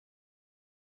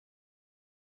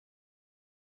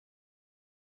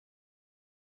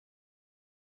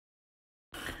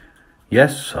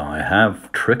Yes, I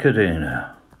have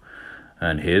Trichodina,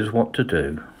 and here's what to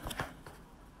do.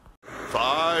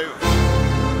 5,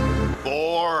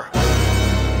 4,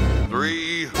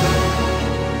 3,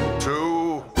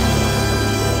 2,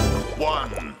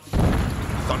 1.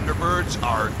 Thunderbirds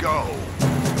are go.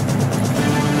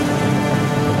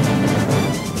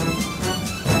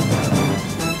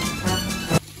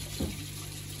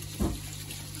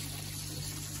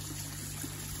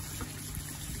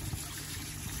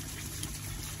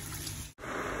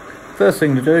 First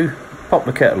thing to do, pop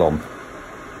the kettle on.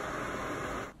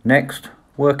 Next,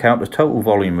 work out the total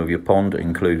volume of your pond,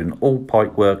 including all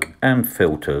pipework and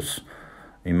filters,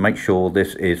 and make sure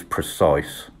this is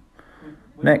precise.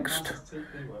 Next,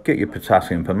 get your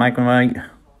potassium permanganate,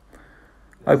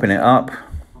 open it up,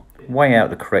 weigh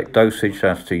out the correct dosage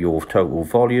as to your total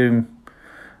volume,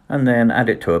 and then add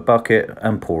it to a bucket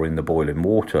and pour in the boiling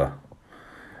water.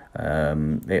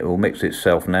 It will mix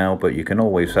itself now, but you can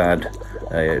always add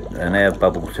an air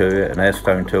bubble to it, an air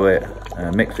stone to it,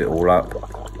 mix it all up,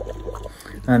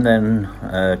 and then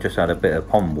just add a bit of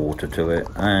pond water to it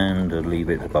and leave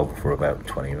it to bubble for about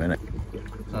 20 minutes.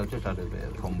 So just add a bit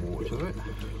of pond water to it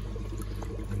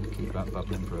and keep that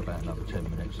bubbling for about another 10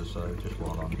 minutes or so, just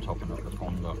while I'm topping up the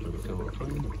pond after the filter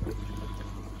clean.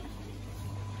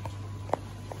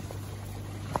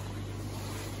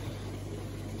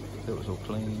 Filter's all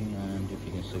clean, and if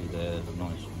you can see there, the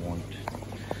nice white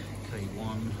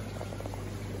K1.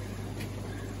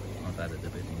 I've added a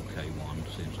bit more K1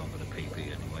 since I'm going to PP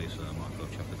anyway, so I might go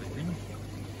chuck a bit in. And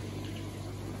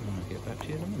I'll get back to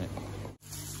you in a minute.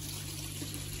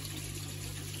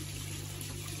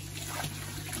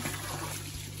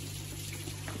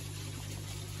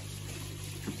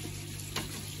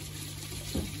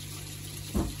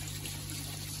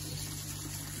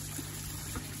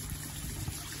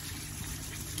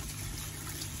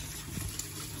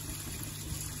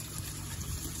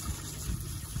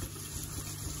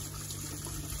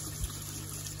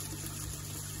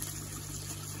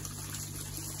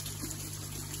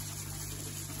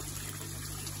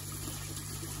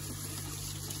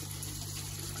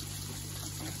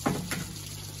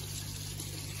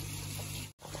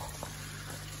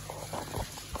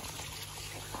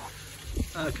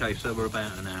 Okay, so we're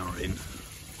about an hour in.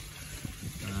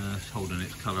 It's holding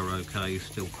its colour okay,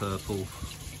 still purple.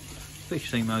 Fish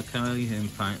seem okay, in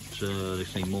fact they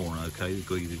seem more okay. The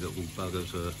greedy little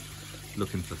buggers are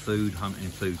looking for food, hunting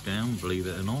food down, believe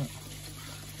it or not.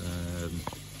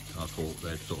 I thought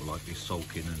they'd sort of like be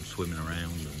sulking and swimming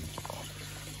around and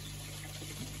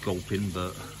gulping,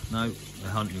 but no,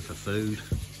 they're hunting for food.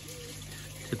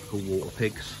 Typical water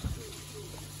pigs.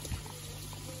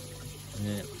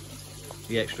 Yeah.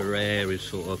 The extra air is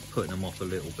sort of putting them off a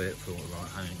little bit for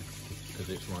right home, because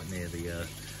it's right near the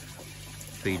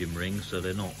feeding ring, so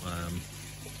they're not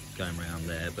going around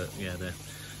there, but yeah, they're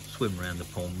swimming around the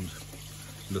pond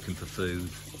looking for food,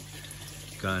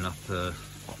 going up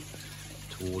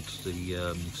towards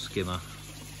the skimmer,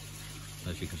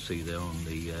 as you can see there on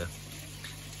the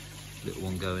little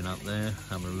one going up there,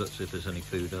 having a look see if there's any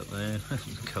food up there.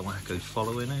 Coaco's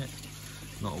following it,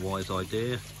 not a wise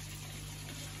idea.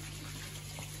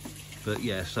 But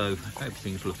yeah, so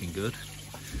everything's looking good.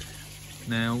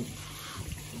 Now,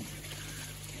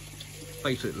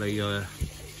 basically, as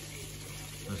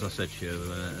I said to you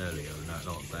earlier,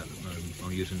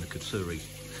 I'm using the Katsuri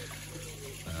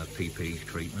PP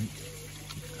treatment.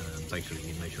 Basically,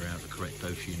 you measure out the correct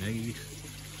dose you need,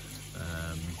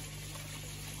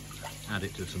 add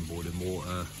it to some boiling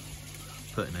water,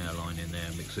 put an airline in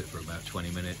there, mix it for about 20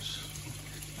 minutes,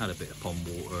 add a bit of pond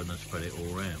water, and then spread it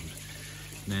all around.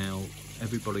 Now,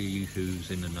 everybody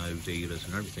who's in the know, dealers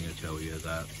and everything, will tell you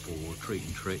that for treat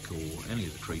and trick or any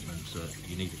of the treatments,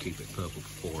 you need to keep it purple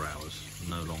for 4 hours,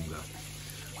 no longer.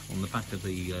 On the back of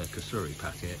the Katsuri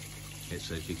packet, it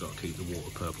says you've got to keep the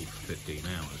water purple for 15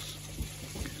 hours.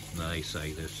 Now, they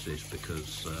say this is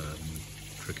because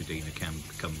Trichodina can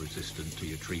become resistant to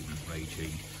your treatment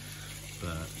regime.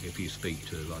 But if you speak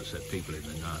to, like I said, people in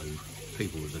the know,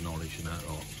 people with the knowledge and that,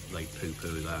 they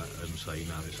poo-poo that and say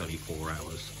no, it's only 4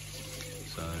 hours.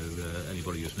 So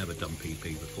anybody who's never done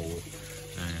PP before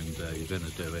and you're going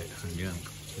to do it, and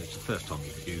it's the first time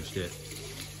you've used it,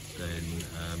 then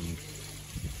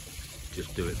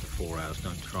just do it for 4 hours.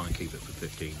 Don't try and keep it for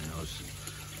 15 hours.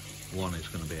 One, it's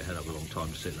going to be a hell of a long time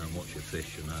to sit there and watch your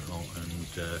fish and that lot, and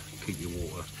keep your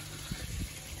water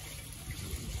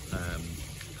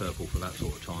purple for that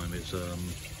sort of time. It's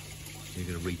you're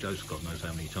going to redose God knows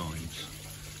how many times,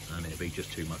 and it'll be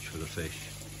just too much for the fish.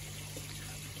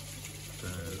 So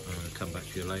I'll come back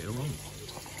to you later on.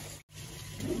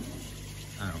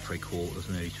 Hour and 3/4,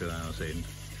 nearly 2 hours in.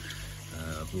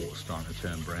 water's starting to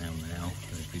turn brown now.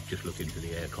 If you just look into the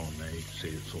aircon there, you can see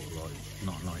it's sort of like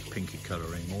not a nice pinky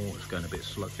colour anymore. It's going a bit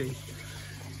sludgy.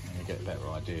 And you get a better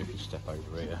idea if you step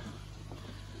over here.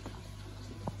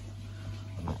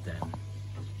 And look down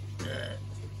there.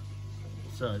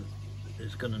 So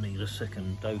it's going to need a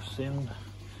second dose in.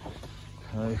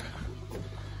 So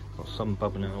got some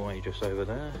bubbling away just over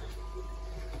there.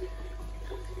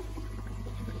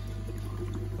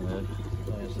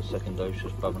 There's the second dose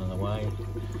just bubbling away,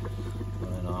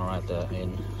 and I'll add that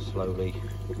in slowly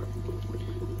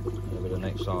over the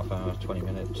next half hour, 20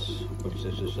 minutes once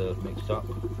this is mixed up.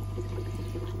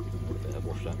 Better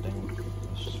wash that down,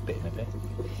 it's spitting a bit.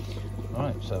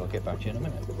 Alright, so I'll get back to you in a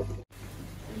minute.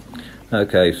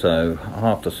 Okay, so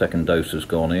half the second dose has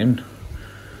gone in,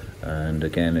 and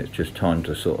again it's just time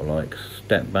to sort of like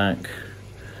step back,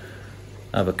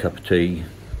 have a cup of tea,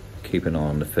 keep an eye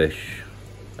on the fish.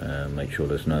 Make sure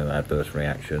there's no adverse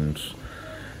reactions.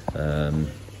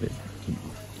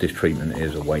 This treatment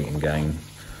is a waiting game.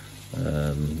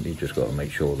 You just got to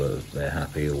make sure that they're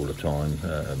happy all the time.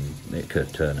 It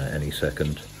could turn at any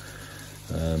second,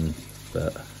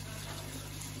 but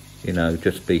you know,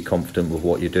 just be confident with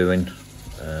what you're doing.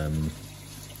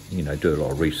 You know, do a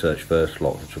lot of research first,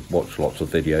 watch lots of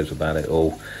videos about it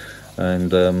all,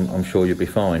 and I'm sure you'll be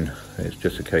fine. It's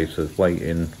just a case of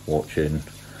waiting, watching,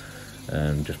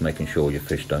 and just making sure your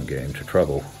fish don't get into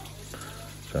trouble.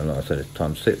 So like I said, it's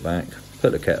time to sit back,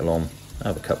 put the kettle on,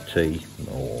 have a cup of tea,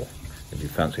 or if you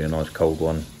fancy a nice cold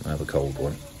one, have a cold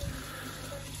one.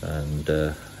 And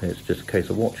it's just a case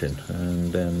of watching,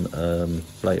 and then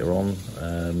later on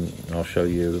I'll show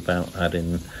you about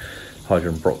adding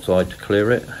hydrogen peroxide to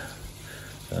clear it,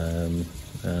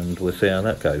 and we'll see how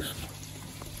that goes.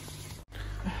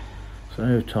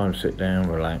 So time to sit down,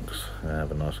 relax,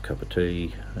 have a nice cup of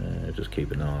tea, just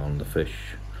keep an eye on the fish,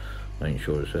 making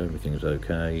sure everything's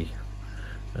okay,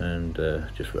 and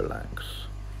just relax.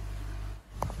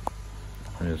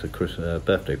 There's a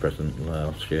birthday present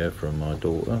last year from my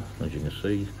daughter, as you can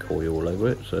see, koi all over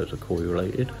it, so it's a koi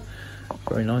related.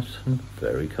 Very nice and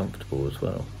very comfortable as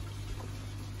well.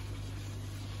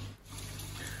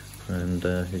 And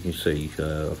as you can see,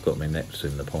 I've got my nets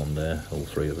in the pond there, all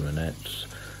three of them are nets.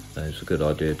 It's a good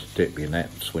idea to dip your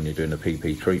nets when you're doing a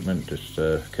PP treatment, just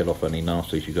kill off any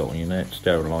nasties you got on your net,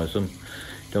 sterilise them.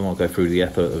 You don't want to go through the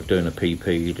effort of doing a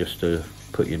PP just to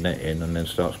put your net in and then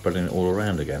start spreading it all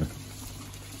around again.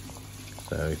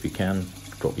 So if you can,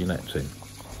 drop your nets in.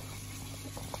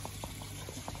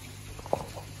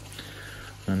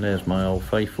 And there's my old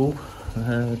faithful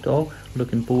dog,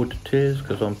 looking bored to tears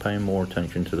because I'm paying more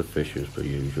attention to the fish as per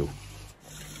usual.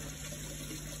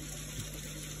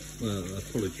 Well,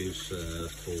 apologies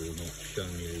for not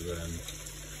showing you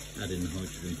adding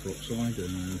hydrogen peroxide.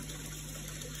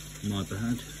 My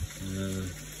bad.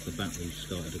 The battery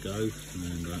started to go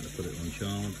and I had to put it on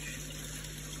charge,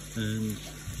 and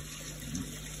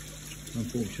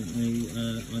unfortunately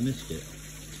I missed it.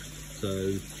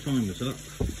 So time was up.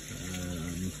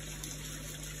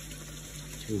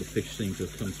 All the fish seem to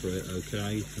have come through it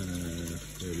okay.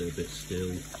 They're a little bit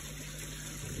still,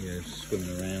 yeah, swimming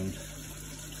around.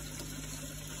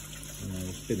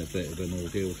 It's been a bit of an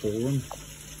ordeal for them,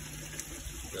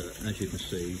 but as you can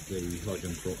see, the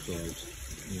hydrogen peroxide,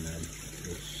 you know,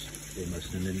 it's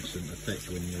almost an instant effect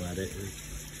when you add it.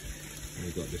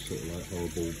 You've got this sort of like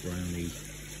horrible browny,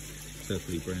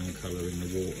 purpley brown colour in the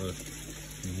water.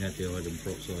 When you add the hydrogen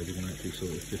peroxide, you can actually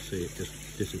sort of just see it just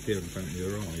disappear in front of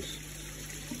your eyes.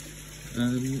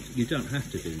 You don't have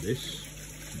to do this.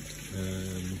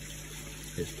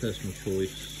 It's personal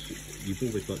choice. You've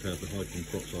always got to have the hydrogen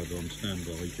peroxide on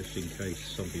standby just in case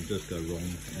something does go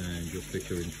wrong and your fish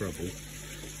are in trouble.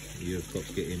 You've got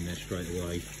to get in there straight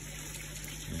away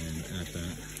and add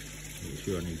that. It's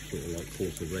your only sort of like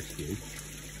course of rescue.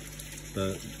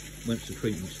 But once the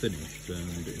treatment's finished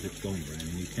and it's gone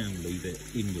brown, you can leave it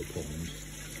in your pond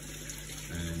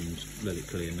and let it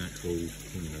clear natural,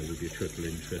 you know, with your trickle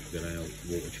in, trickle out,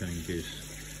 water changes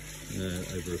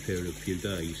over a period of a few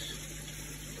days.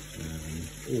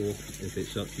 Or if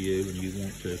it's up to you and you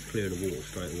want to clear the water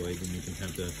straight away, then you can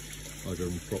have the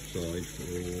hydrogen peroxide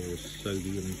or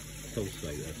sodium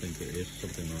sulfate, I think it is,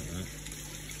 something like that.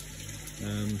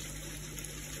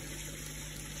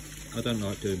 I don't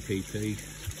like doing PP.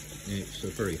 It's a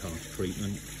very harsh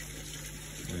treatment,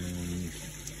 and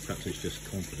perhaps it's just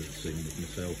confidence in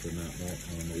myself and that lot.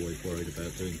 I'm always worried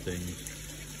about doing things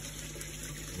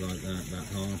like that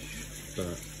harsh,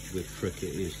 but with trick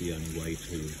it is the only way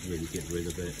to really get rid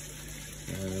of it.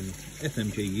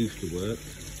 FMG used to work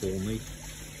for me,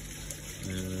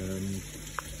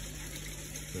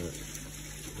 but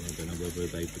I don't know whether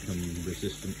they've become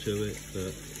resistant to it,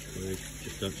 but they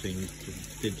just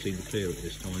didn't seem to clear it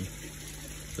this time.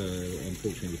 So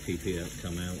unfortunately the PP out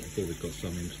come out. I thought we've got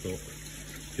some in stock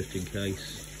just in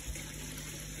case.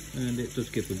 And it does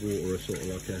give the water a sort of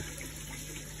like a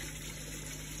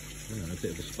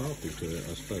bit of a sparkle to it,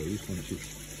 I suppose, once you've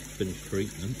finished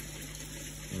treatment.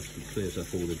 It clears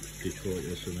up all the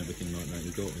detritus and everything like that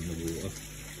you've got in the water.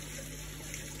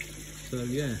 So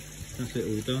yeah, that's it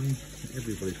all done.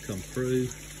 Everybody's come through.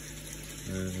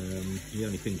 The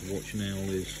only thing to watch now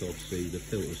is obviously the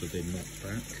filters have been knocked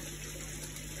back.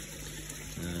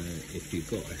 If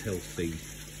you've got a healthy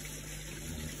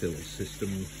filter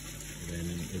system, then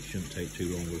it shouldn't take too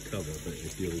long to recover, but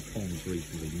if your pond's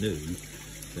reasonably new,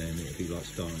 then it'll be like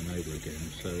starting over again.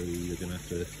 So you're going to have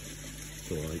to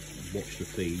sort of like watch the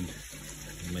feed,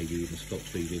 and maybe even stop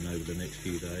feeding over the next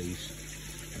few days.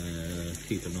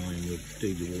 Keep an eye on do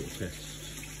your water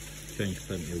tests, change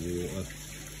plenty of water.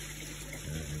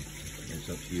 It's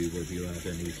up to you whether you add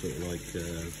any sort of like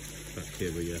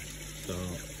bacteria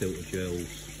start, filter gels,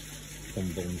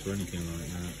 pond bombs or anything like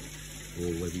that,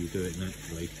 or whether you do it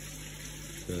naturally.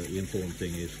 But the important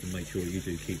thing is to make sure you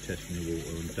do keep testing the water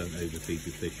and don't overfeed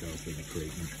your fish after the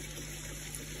treatment.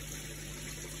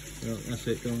 Well, that's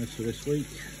it guys for this week.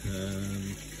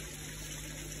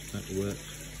 Back to work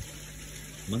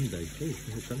Monday.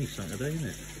 Oh, it's only Saturday, isn't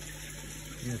it?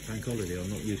 Yeah, bank holiday. I'm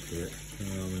not used to it.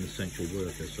 I'm an essential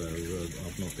worker, so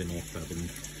I've not been off having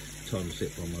time to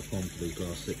sit by my pond for these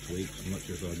last 6 weeks, as much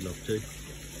as I'd love to.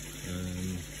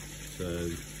 So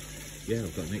yeah,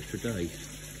 I've got an extra day.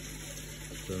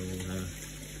 So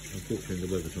unfortunately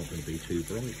the weather's not going to be too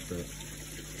bright, but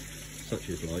such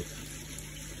is life.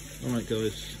 Alright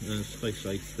guys, stay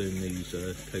safe in these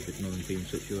COVID-19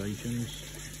 situations.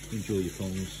 Enjoy your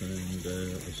ponds, and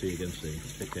I'll see you again soon.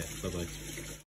 Take care. Bye bye.